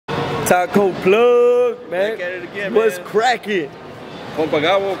Taco plug, man. Back at it again, What's man. cracking? Compa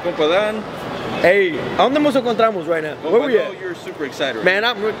Gabo, Compa Dan. Hey, ¿a dónde nos encontramos right now? Where we at? You're super excited. Man,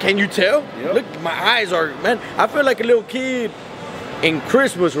 can you tell? Yep. Look, my eyes are, man, I feel like a little kid in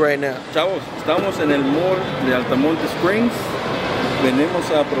Christmas right now. Chavos, estamos en el mall de Altamonte Springs.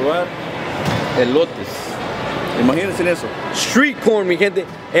 Venimos a probar elotes. Imagínense eso. Street corn, mi gente.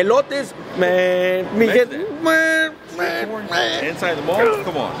 Elotes, man, mi gente. Man. Inside the mall,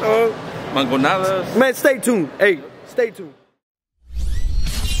 come on. Mangonadas. Man, stay tuned. Hey, stay tuned.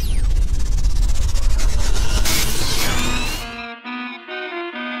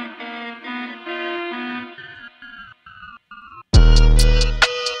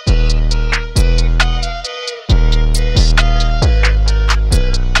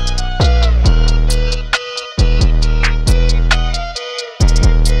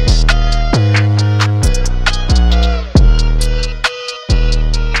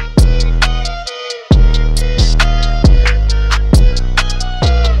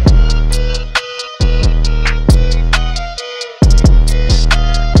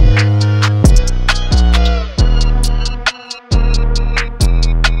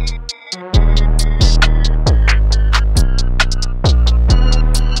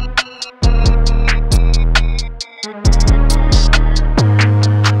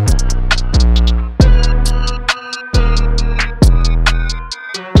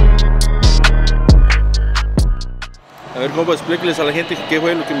 A ver, compa, explíqueles a la gente qué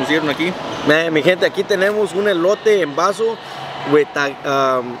fue lo que nos dieron aquí. Man, mi gente, aquí tenemos un elote en vaso with it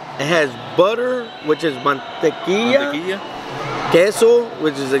has butter, which is mantequilla, queso,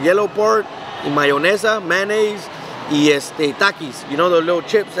 which is the yellow part, y mayonesa, mayonnaise, y takis. You know the little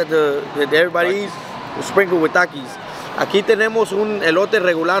chips that everybody eats, sprinkled with takis. Aquí tenemos un elote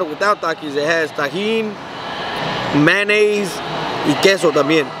regular without takis. It has tajín, mayonnaise y queso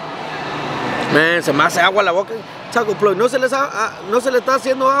también. Man, se me hace agua la boca. Taco plug, ¿no se le está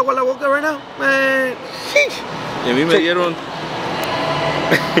haciendo agua a la boca right now? Man, y a mí me dieron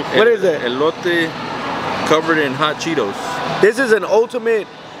what is that? Elote covered in hot Cheetos. This is an ultimate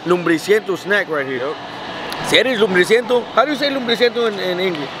lumbriciento snack right here. Yep. Si eres lumbriciento, how do you say lumbriciento in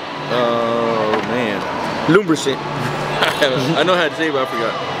English? Oh man. Lubricant. I know how to say it, but I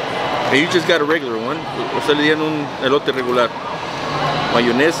forgot. And you just got a regular one. Usted le dieron un elote regular.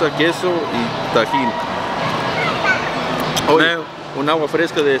 Mayonesa, queso y tajín. Oh, man, un agua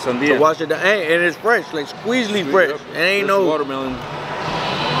fresca de sandía. to wash it down. Hey, and it's fresh, like squeezely fresh. It ain't no watermelon.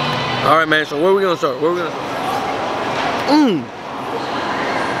 All right, man. So where we gonna start? Where we gonna start?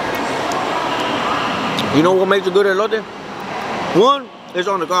 You know what makes a good elote? One, it's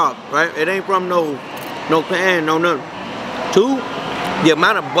on the cob, right? It ain't from no pan, no nothing. Two, the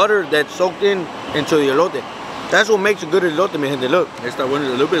amount of butter that's soaked into the elote. That's what makes a good elote, mi gente. Look. Esta one is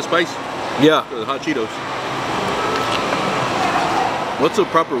a little bit of spice. Yeah. The hot Cheetos. What's the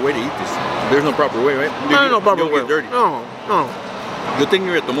proper way to eat this? There's no proper way, right? No proper way. Get dirty. No. Good thing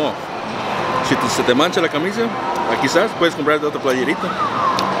you're at the mall. Si se te mancha la camisa, quizás puedes comprar otra playerita.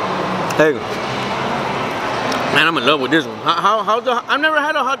 Hey, man, I'm in love with this one. I've never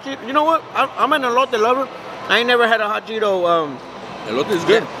had a hot Cheeto. You know what? I'm an elote lover. I ain't never had a hot Cheeto. Elote is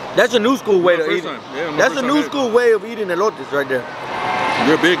good. That's a new school way to eat. Yeah, that's a new school way of eating elotes right there.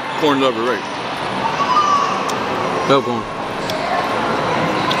 You're a big corn lover, right? Love corn.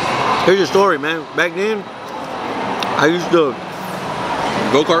 Here's your story, man. Back then, I used to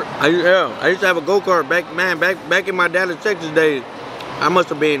go-kart. I used to have a go-kart back in my Dallas, Texas days. I must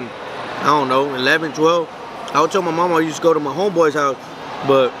have been, I don't know, 11, 12. I would tell my mom I used to go to my homeboy's house,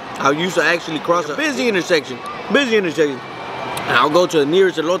 but I used to actually cross a busy intersection. And I'll go to the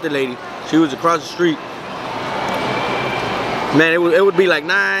nearest elote lady. She was across the street. Man, it would be like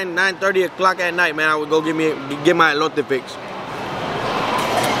 9:30 o'clock at night, man. I would go get my elote fix.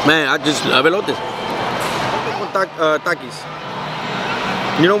 Man, I just love elotes. Takis.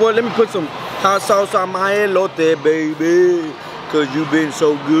 You know what? Let me put some hot sauce on my elote, baby. Cause you've been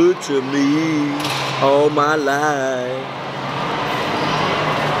so good to me all my life.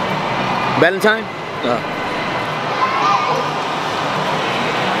 Valentine?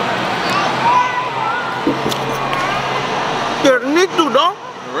 Tiernito, dog.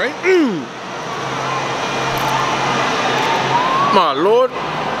 Right? My Lord.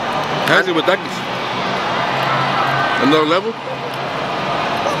 How's it with Takis? Another level?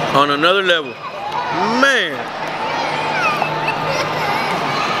 On another level. Man.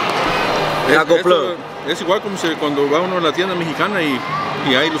 Taco plug. Es igual como cuando va uno a la tienda mexicana y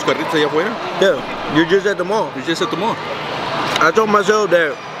hay los carritos allá afuera. Yeah, you're just at the mall. You're just at the mall. I told myself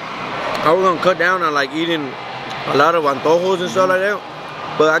that I was gonna cut down on like eating a lot of antojos and stuff like that.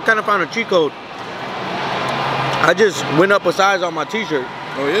 but I kind of found a cheat code. I just went up a size on my t-shirt.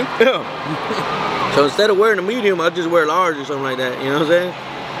 Oh yeah? Yeah. So instead of wearing a medium, I just wear large or something like that. You know what I'm saying?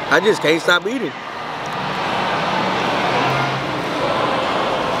 I just can't stop eating.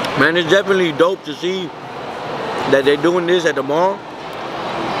 Man, it's definitely dope to see that they're doing this at the mall.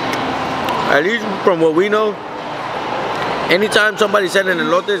 At least from what we know, anytime somebody's selling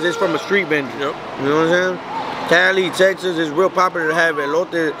elotes, it's from a street vendor. Yep. You know what I'm saying? Cali, Texas, it's real popular to have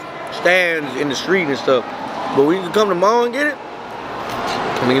elote stands in the street and stuff. But when you can come to the mall and get it,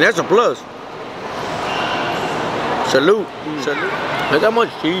 I mean, that's a plus. Salute. Salute. Look how much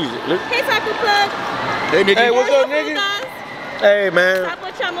cheese. Look. Hey, Taco Plug. Hey, Nikki. Hey, what's up, nigga? Hey, man. Taco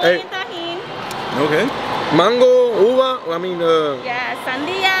chamoy Hey. and tajín. Okay. Mango, uva, I mean, Yeah,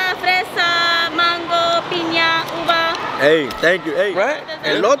 sandía, fresa, mango, piña, uva. hey, thank you. Hey, Right?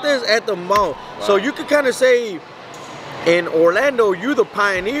 elotes at the mall. So you could kind of say, in Orlando, you're the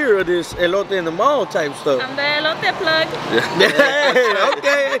pioneer of this elote in the mall type stuff. I'm the elote plug. Hey,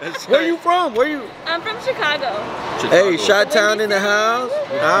 okay. Where you from? Where you? I'm from Chicago. Hey, Chi-Town in the house.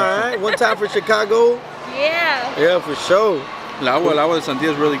 All right, one time for Chicago. Yeah. Yeah, for sure. El agua de sandía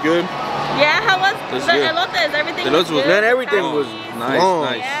is really good. Yeah, how was That's the good. elotes? Everything The was elotes was- good? Man, everything Salty? was Nice, bomb.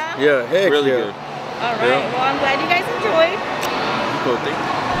 nice. Yeah. Yeah, heck Really yeah. good. All right. Yeah. Well, I'm glad you guys enjoyed. Cool thing.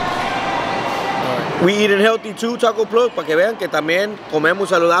 We eating healthy too, Taco Plug, para que vean que también comemos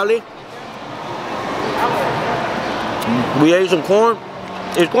saludable. We ate some corn.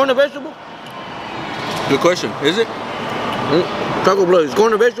 Is corn a vegetable? Good question. Is it? Taco Plug, is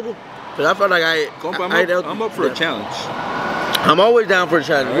corn a vegetable? Because I felt like I Compa, ate healthy. I'm up for a challenge. I'm always down for a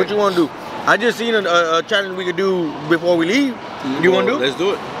challenge. All What right. you want to do? I just seen a challenge we could do before we leave. You want to do? Let's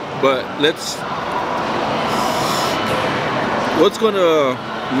do it. But let's. What's gonna?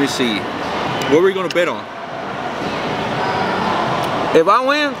 Let me see. What are we gonna bet on? If I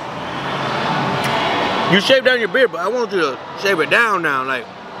win, you shave down your beard, but I want you to shave it down now, like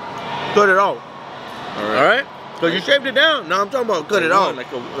cut it off. All All right? Because you shaved it down. No, I'm talking about cut it off.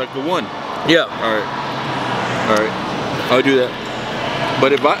 Like a one. Yeah. All right. All right. I'll do that.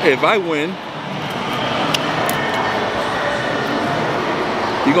 But if I win,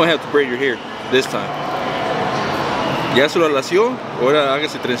 you're gonna have to braid your hair this time. Ya se lo alació, ahora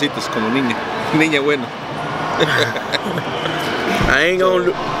hágase trencitas como niña. Niña buena. I ain't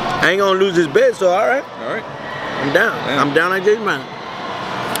gonna lose this bet, so all right. All right. I'm down. Yeah. I'm down like James Brown.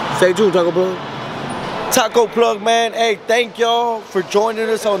 Stay tuned, Taco Plug. Taco Plug, man. Hey, thank y'all for joining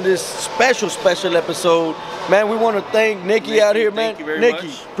us on this special episode. Man, we want to thank Nikki out here, man. Thank you very Nikki,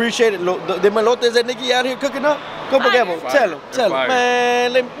 much. appreciate it. The melotes that Nikki out here cooking up. Come Fire. on, tell him. Fire.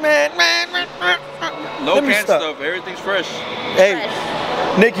 Man, man. No Let me canned stop. stuff. Everything's fresh. Hey,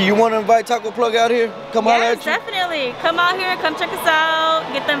 Fresh. Nikki, you want to invite Taco Plug out here? Come holler Yes, at you. definitely. Come out here, come check us out.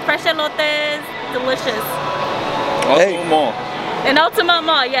 Get them fresh elotes. Delicious. Also Hey. mall. In Altamont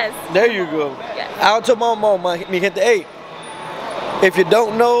Mall, yes. There you go. Yes. Altamont Mall, mi gente. Hey, if you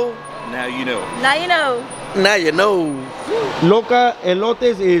don't know, Now you know. Now you know. now you know. Loca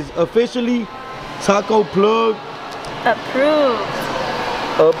Elotes is officially Taco Plug Approved.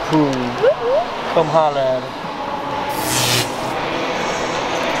 approved. Come holler at him.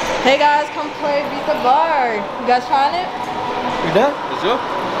 Hey guys, come play Beat the Bar. You guys trying it? You done? Let's go.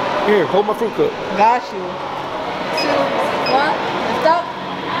 Here, hold my fruit cup. Got you. 2, 1, lift up.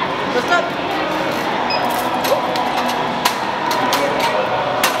 Lift up.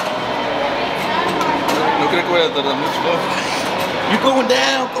 No creo que voy a tardar mucho. You going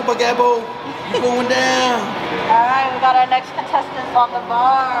down, Copa Gabo. You going down. Alright, we got our next contestants on the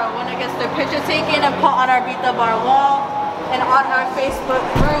bar. Winner gets their picture taken and put on our Beat the Bar wall and on our Facebook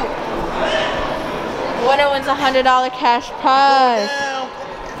group. Winner wins a $100 cash prize. Down.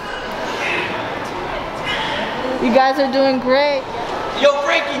 You guys are doing great. Yo,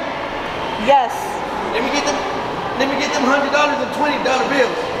 Frankie, Yes. let me get them $100 and $20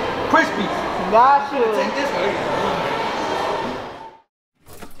 bills. Crispy. Got you. Take this one.